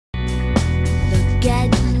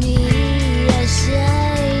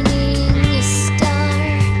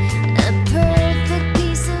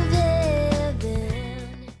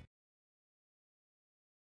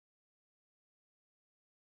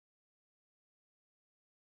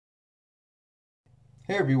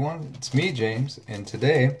Hey everyone, it's me James, and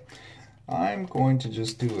today I'm going to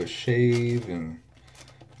just do a shave and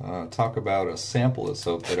talk about a sample of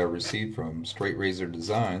soap that I received from Straight Razor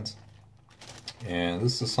Designs. And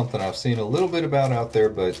this is something I've seen a little bit about out there,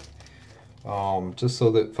 but just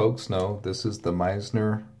so that folks know, this is the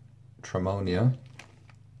Meißner Tremonia.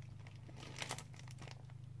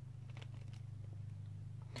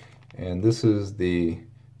 And this is the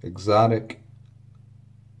exotic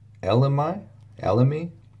Elemi.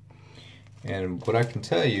 And what I can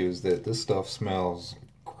tell you is that this stuff smells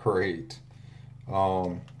great.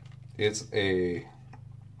 It's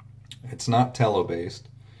not tallow based.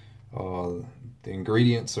 The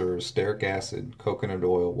ingredients are stearic acid, coconut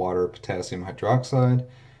oil, water, potassium hydroxide,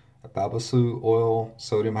 Bamboosori oil,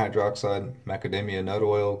 sodium hydroxide, macadamia nut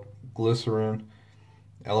oil, glycerin,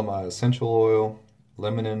 Elemi essential oil,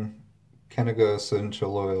 lemon, Canada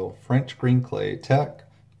essential oil, French green clay, talc,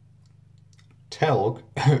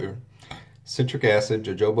 citric acid,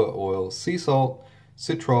 jojoba oil, sea salt,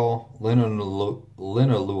 citral,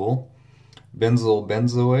 linalool, benzyl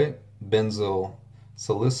benzoate, benzyl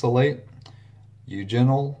salicylate,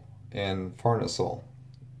 eugenol, and farnesol,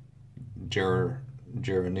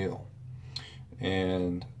 geranyl.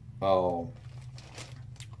 And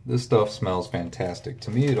this stuff smells fantastic. To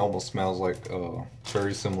me, it almost smells like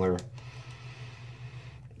very similar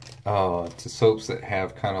to soaps that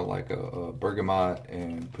have kind of like a bergamot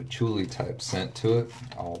and patchouli type scent to it.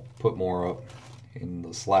 I'll put more up in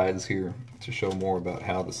the slides here to show more about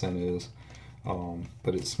how the scent is.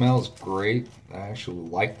 But it smells great. I actually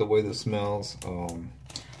like the way this smells.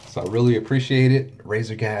 So I really appreciate it.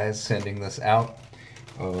 Razor guys sending this out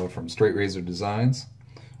from Straight Razor Designs.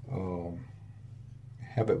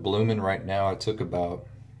 Have it blooming right now. I took about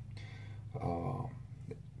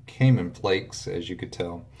came in flakes, as you could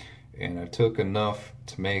tell, and I took enough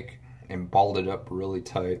to make and balled it up really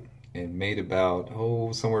tight and made about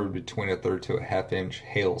somewhere between a third to a half-inch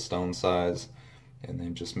hailstone size, and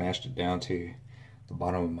then just mashed it down to the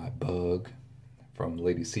bottom of my bug from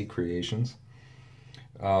Lady C Creations.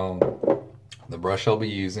 The brush I'll be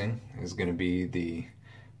using is going to be the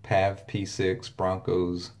PAV P6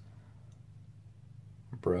 Broncos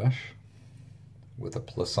brush with a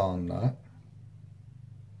Plisson nut.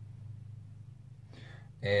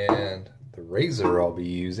 And the razor I'll be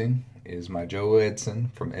using is my Joe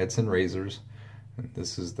Edson from Edson Razors. And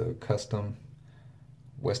this is the custom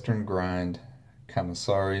Western grind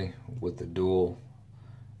Bamboosori with the dual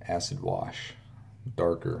acid wash,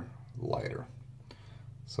 darker, lighter.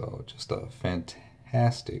 So just a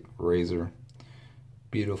fantastic razor,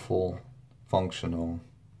 beautiful, functional.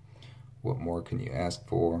 What more can you ask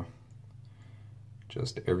for?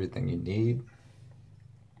 Just everything you need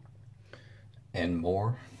and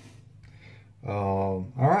more.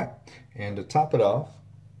 Alright, and to top it off,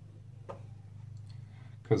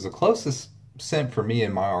 because the closest scent for me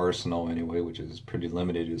in my arsenal anyway, which is pretty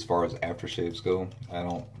limited as far as aftershaves go, I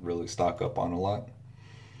don't really stock up on a lot,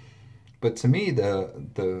 but to me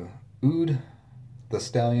the Oud, the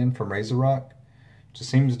Stallion from RazoRock, just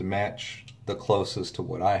seems to match the closest to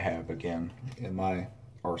what I have again in my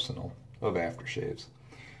arsenal of aftershaves.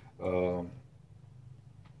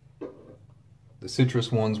 The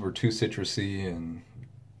citrus ones were too citrusy, and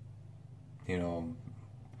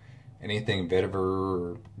anything vetiver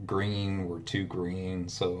or green were too green.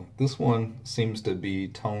 So this one seems to be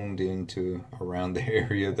toned into around the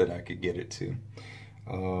area that I could get it to.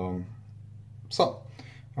 So,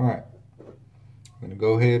 alright, I'm going to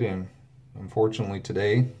go ahead and, unfortunately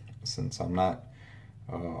today, since I'm not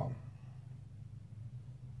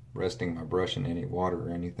resting my brush in any water or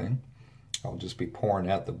anything, I'll just be pouring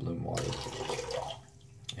out the bloom water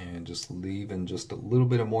and just leaving just a little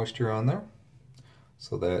bit of moisture on there,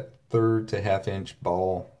 so that third to half-inch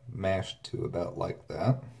ball mashed to about like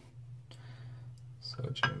that, so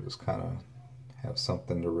that you can just kind of have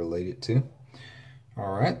something to relate it to.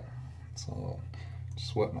 Alright, so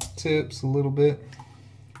just wet my tips a little bit.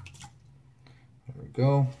 There we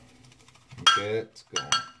go. Get going.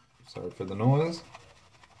 Sorry for the noise.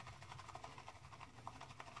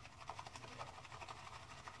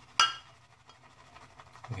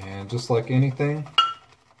 And just like anything,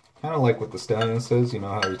 kind of like what the Stallion says, you know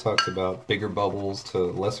how he talks about bigger bubbles to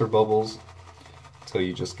lesser bubbles until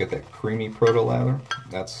you just get that creamy proto-lather.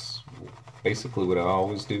 That's basically what I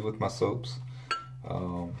always do with my soaps.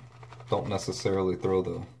 Don't necessarily throw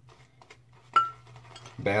the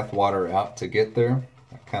bath water out to get there.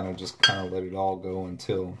 I kind of let it all go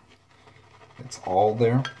until it's all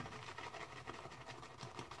there.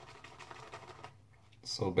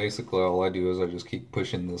 So basically all I do is I just keep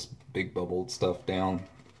pushing this big bubbled stuff down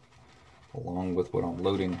along with what I'm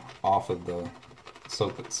loading off of the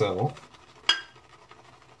soap itself.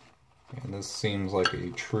 And this seems like a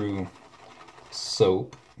true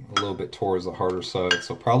soap, a little bit towards the harder side,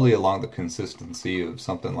 so probably along the consistency of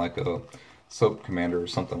something like a Soap Commander or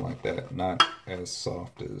something like that, not as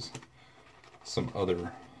soft as some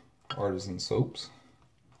other artisan soaps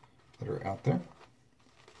that are out there.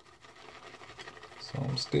 So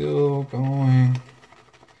I'm still going.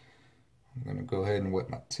 I'm going to go ahead and wet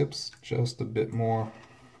my tips just a bit more,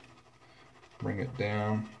 bring it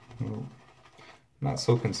down. Not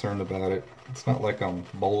so concerned about it. It's not like I'm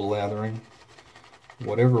bowl lathering.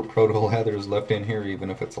 Whatever proto lather is left in here, even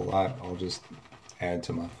if it's a lot, I'll just add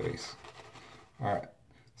to my face. Alright,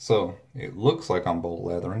 so it looks like I'm bowl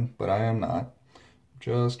lathering, but I am not.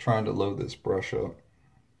 Just trying to load this brush up.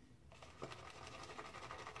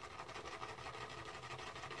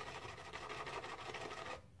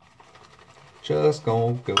 Just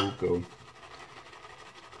go.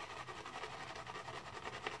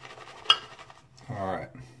 Alright,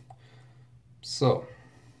 so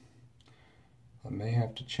I may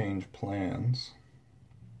have to change plans,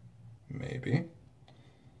 maybe,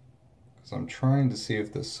 because I'm trying to see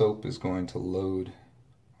if the soap is going to load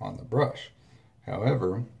on the brush.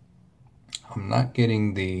 However, I'm not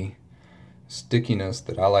getting the stickiness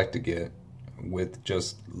that I like to get with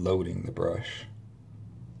just loading the brush.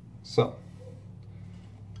 So,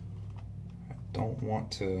 I don't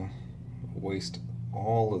want to waste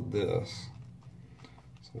all of this.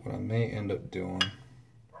 So what I may end up doing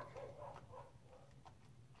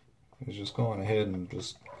is just going ahead and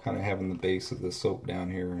just kind of having the base of the soap down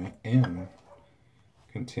here and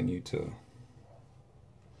continue to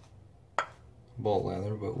bowl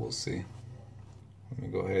lather, but we'll see. Let me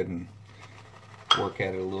go ahead and work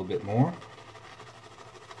at it a little bit more.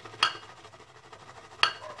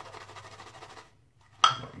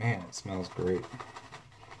 But man, it smells great.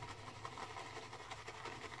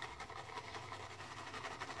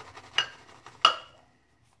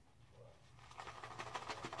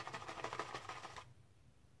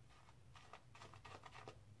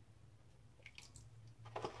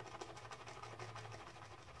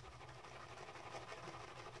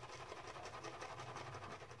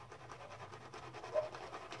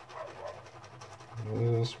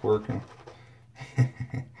 Just working.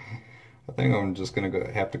 I think I'm just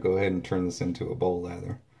gonna have to go ahead and turn this into a bowl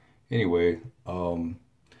lather. Anyway, a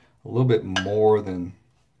little bit more than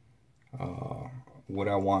what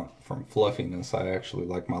I want from fluffiness. I actually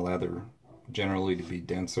like my lather generally to be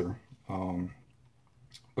denser,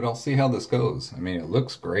 but I'll see how this goes. I mean, it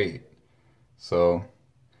looks great. So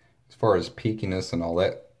as far as peakiness and all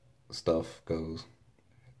that stuff goes,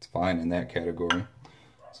 it's fine in that category.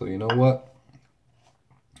 So you know what?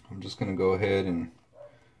 I'm just going to go ahead and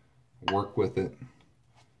work with it,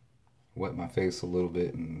 wet my face a little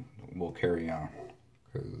bit, and we'll carry on.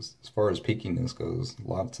 Because as far as peakiness goes,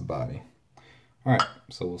 lots of body. Alright,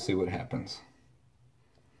 so we'll see what happens.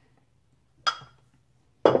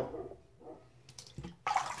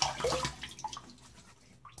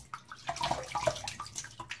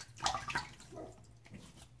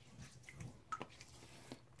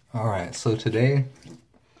 Alright, so today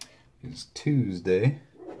is Tuesday,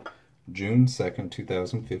 June 2nd,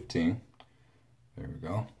 2015. There we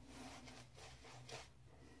go.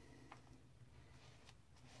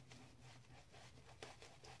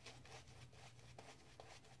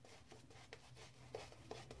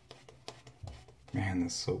 Man,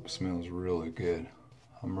 this soap smells really good.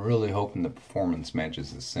 I'm really hoping the performance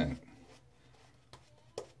matches the scent.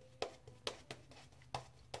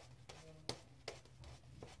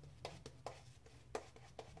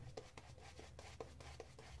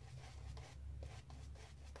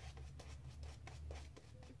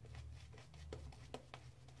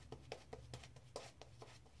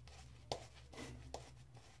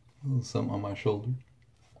 A little something on my shoulder.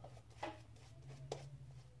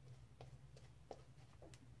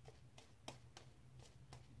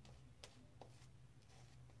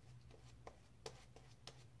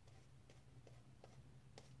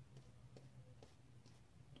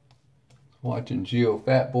 Watching Geo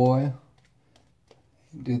Fat Boy.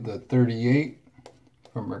 He did the 38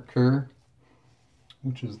 from Mercure,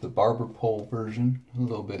 which is the barber pole version, a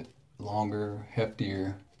little bit longer,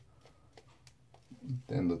 heftier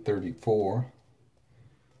than the 34.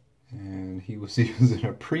 And he was using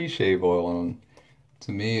a pre-shave oil, and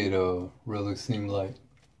to me it really seemed like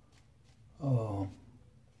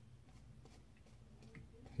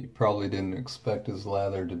he probably didn't expect his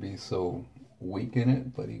lather to be so weak in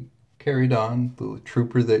it, but he carried on, the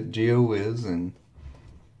trooper that Geo is, and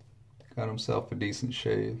got himself a decent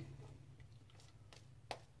shave.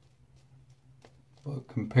 But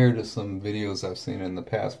compared to some videos I've seen in the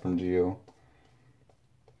past from Gio,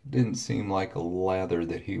 it didn't seem like a lather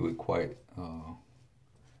that he would quite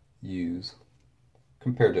use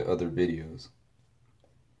compared to other videos.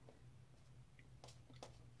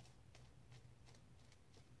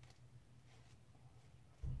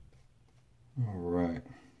 Alright.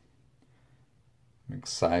 I'm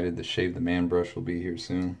excited. The Shave the Man brush will be here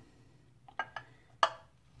soon.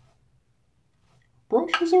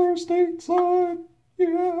 Brushes are stateside,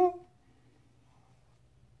 yeah.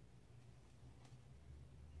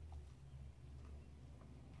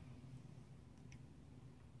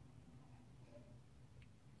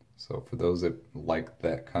 So for those that like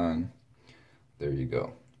that kind, there you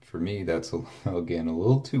go. For me, that's, again, a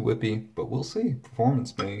little too whippy, but we'll see.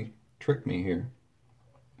 Performance may trick me here.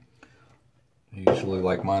 I usually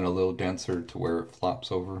like mine a little denser to where it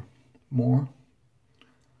flops over more.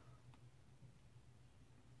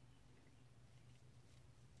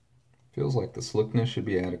 Feels like the slickness should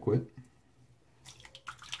be adequate.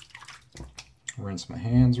 Rinse my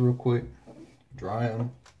hands real quick, dry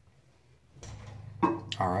them.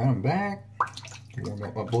 Alright, I'm back. Warm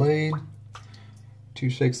up my blade. 2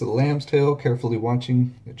 shakes of the lamb's tail, carefully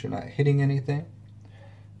watching that you're not hitting anything.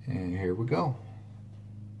 And here we go.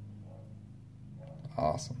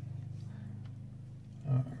 Awesome.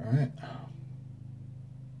 Alright.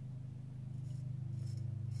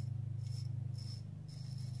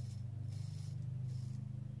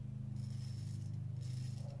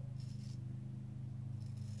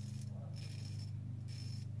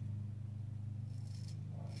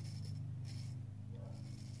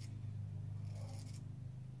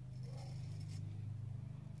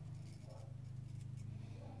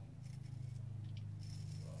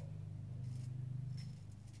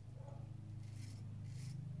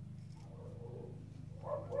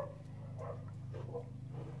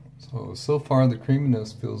 So far the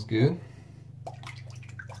creaminess feels good.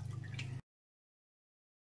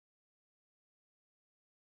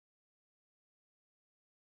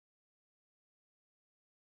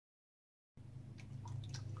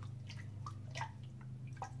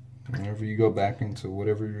 Whenever you go back into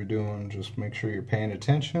whatever you're doing, just make sure you're paying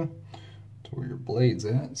attention to where your blade's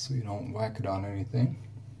at so you don't whack it on anything.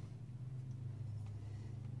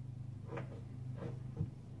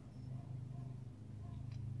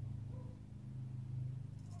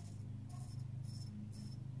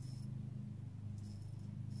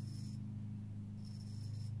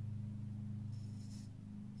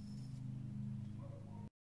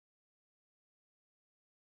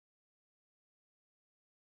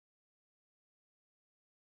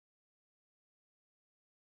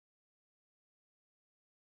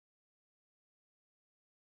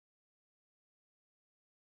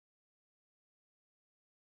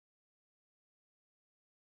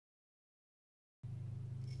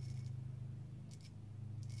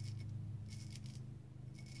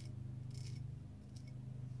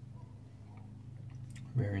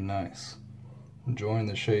 Very nice. Enjoying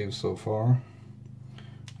the shave so far.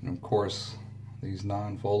 And of course, these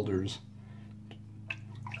non-folders,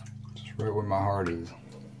 just right where my heart is.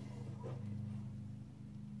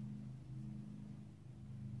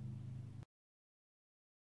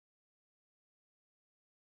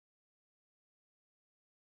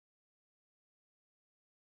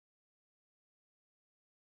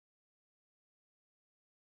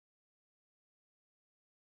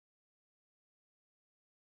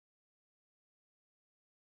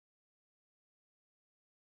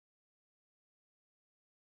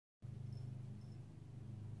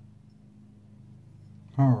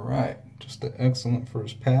 Alright, just an excellent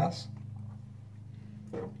first pass.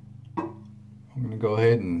 I'm going to go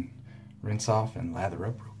ahead and rinse off and lather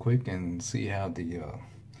up real quick and see how it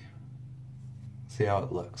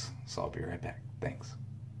looks. So I'll be right back. Thanks.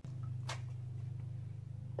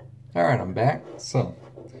 Alright, I'm back. So,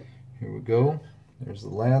 here we go. There's the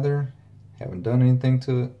lather. Haven't done anything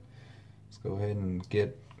to it. Let's go ahead and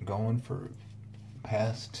get going for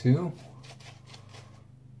pass 2.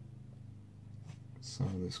 Some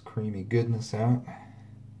of this creamy goodness out.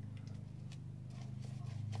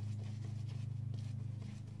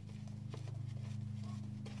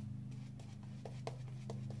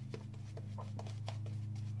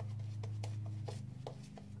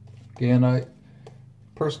 Again,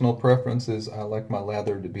 personal preference is I like my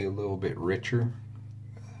lather to be a little bit richer,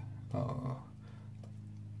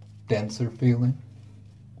 denser feeling,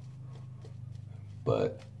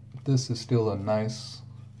 but this is still a nice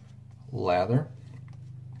lather.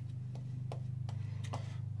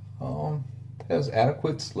 Has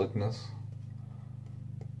adequate slickness,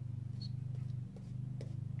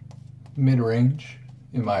 mid-range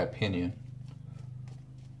in my opinion.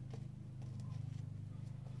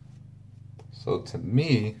 So to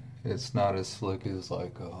me, it's not as slick as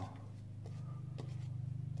like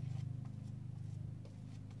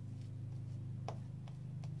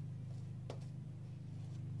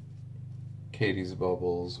Katie's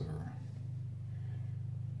Bubbles or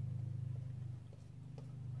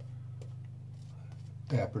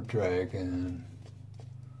Dapper Dragon.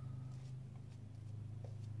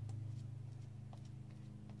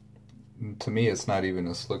 To me, it's not even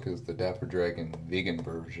as slick as the Dapper Dragon vegan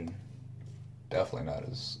version. Definitely not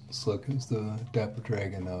as slick as the Dapper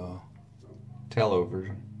Dragon tallow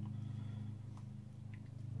version.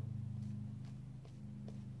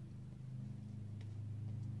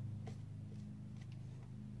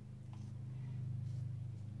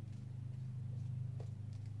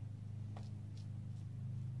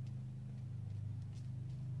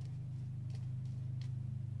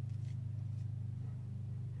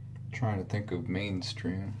 Trying to think of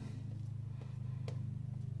mainstream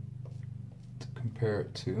to compare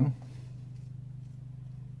it to.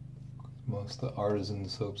 Most of the artisan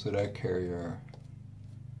soaps that I carry are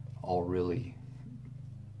all really,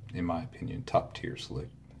 in my opinion, top tier slick.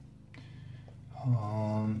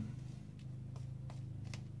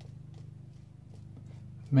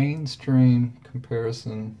 Mainstream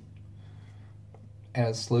comparison,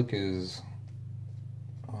 as slick as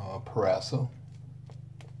Parasso.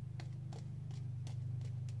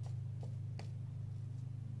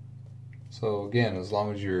 So again, as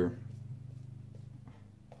long as your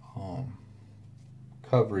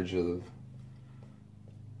coverage of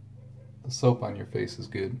the soap on your face is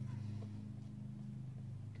good.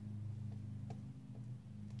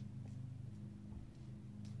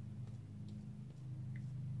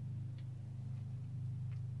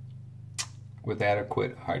 With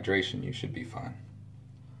adequate hydration, you should be fine.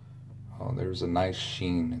 There's a nice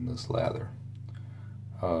sheen in this lather.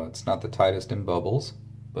 It's not the tightest in bubbles,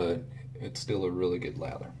 but it's still a really good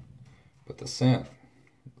lather. But the scent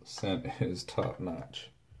is top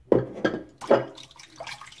notch.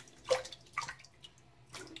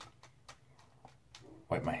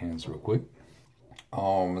 Wipe my hands real quick.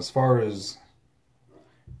 As far as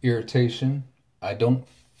irritation, I don't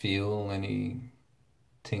feel any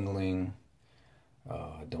tingling.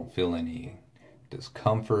 I don't feel any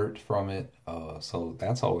discomfort from it, so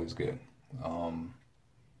that's always good.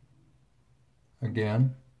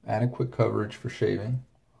 Again, adequate coverage for shaving,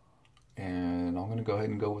 and I'm going to go ahead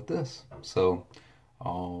and go with this. So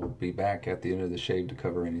I'll be back at the end of the shave to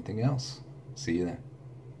cover anything else. See you then.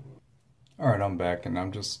 Alright, I'm back, and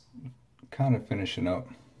I'm just kind of finishing up.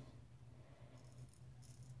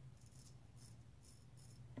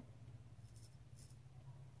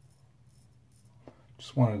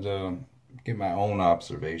 Just wanted to get my own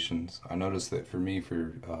observations. I noticed that for me,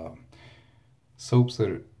 for soaps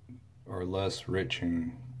that are less rich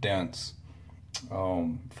and dense,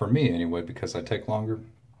 for me anyway, because I take longer,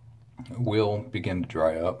 will begin to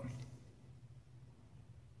dry up.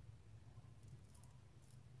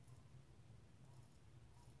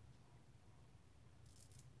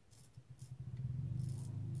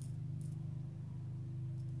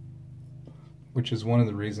 Which is one of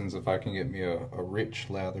the reasons, if I can get me a rich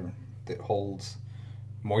lather that holds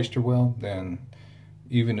moisture well, then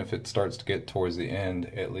even if it starts to get towards the end,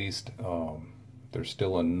 at least there's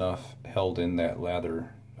still enough held in that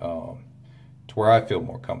lather to where I feel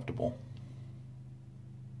more comfortable.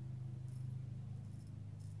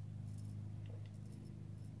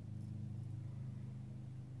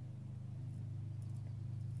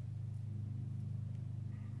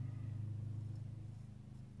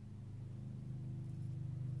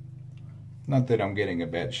 Not that I'm getting a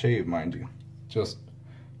bad shave, mind you. Just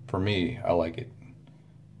for me, I like it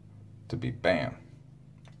to be bam.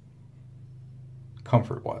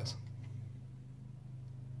 Comfort-wise.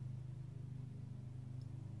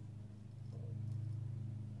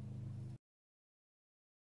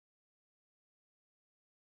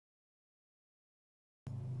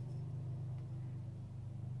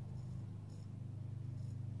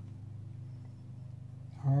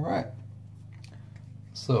 All right.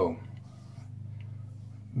 So,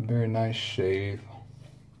 very nice shave.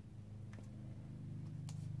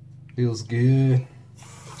 Feels good.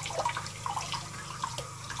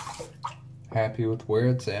 Happy with where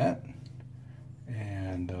it's at.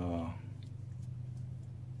 And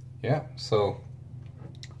yeah, so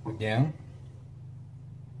again,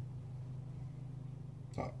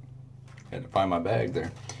 had to find my bag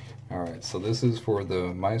there. All right, so this is for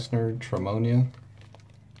the Meißner Tremonia,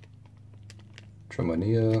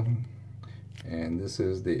 and this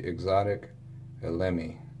is the exotic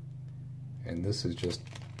Elemi, and this is just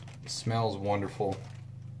smells wonderful.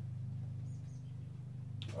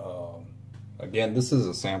 again, this is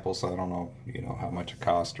a sample, so I don't know, how much it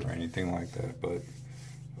cost or anything like that, but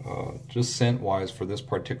just scent-wise for this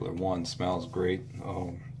particular one, smells great.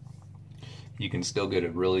 You can still get a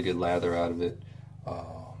really good lather out of it.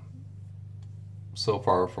 So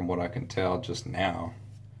far, from what I can tell just now,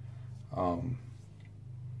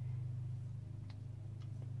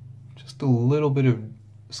 just a little bit of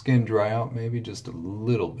skin dry out, maybe just a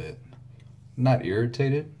little bit. Not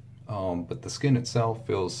irritated, but the skin itself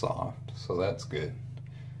feels soft, so that's good.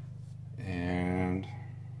 And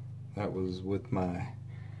that was with my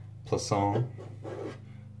Plisson.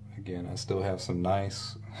 Again, I still have some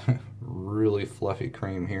nice, really fluffy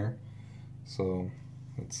cream here. So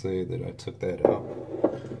let's say that I took that out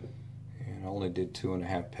and I only did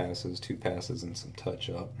 2.5 passes, 2 passes and some touch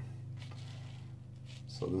up.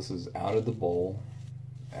 So this is out of the bowl,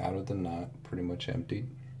 out of the knot, pretty much emptied.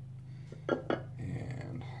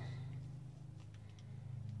 And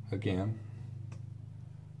again,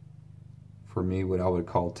 for me, what I would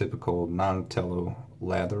call typical non-tello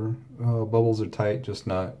lather. Bubbles are tight, just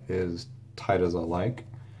not as tight as I like,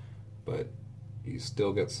 but you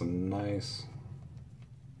still get some nice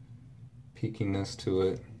peakiness to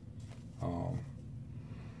it.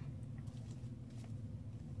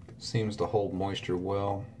 Seems to hold moisture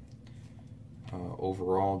well.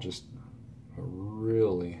 Overall, just a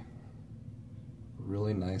really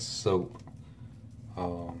nice soap.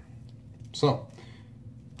 So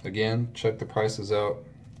again, check the prices out.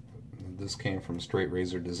 This came from Straight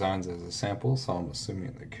Razor Designs as a sample, so I'm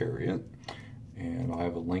assuming they carry it. And I'll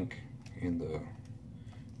have a link in the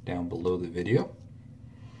down below the video.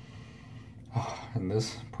 And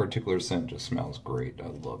this particular scent just smells great. I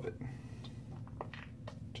love it.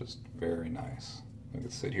 Just very nice. I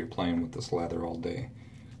could sit here playing with this lather all day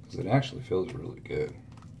because it actually feels really good.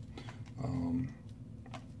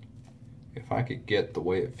 If I could get the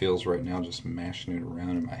way it feels right now, just mashing it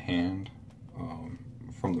around in my hand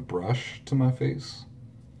from the brush to my face,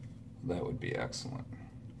 that would be excellent.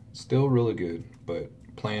 Still really good, but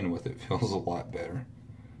playing with it feels a lot better.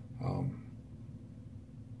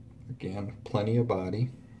 Again, plenty of body.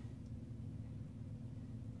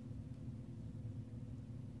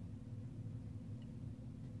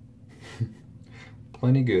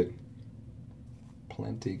 Plenty good.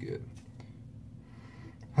 Plenty good.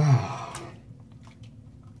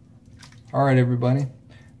 Alright everybody,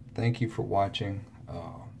 thank you for watching.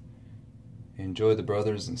 Enjoy the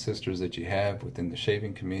brothers and sisters that you have within the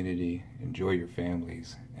shaving community. Enjoy your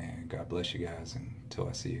families, and God bless you guys until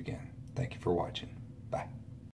I see you again. Thank you for watching. Bye.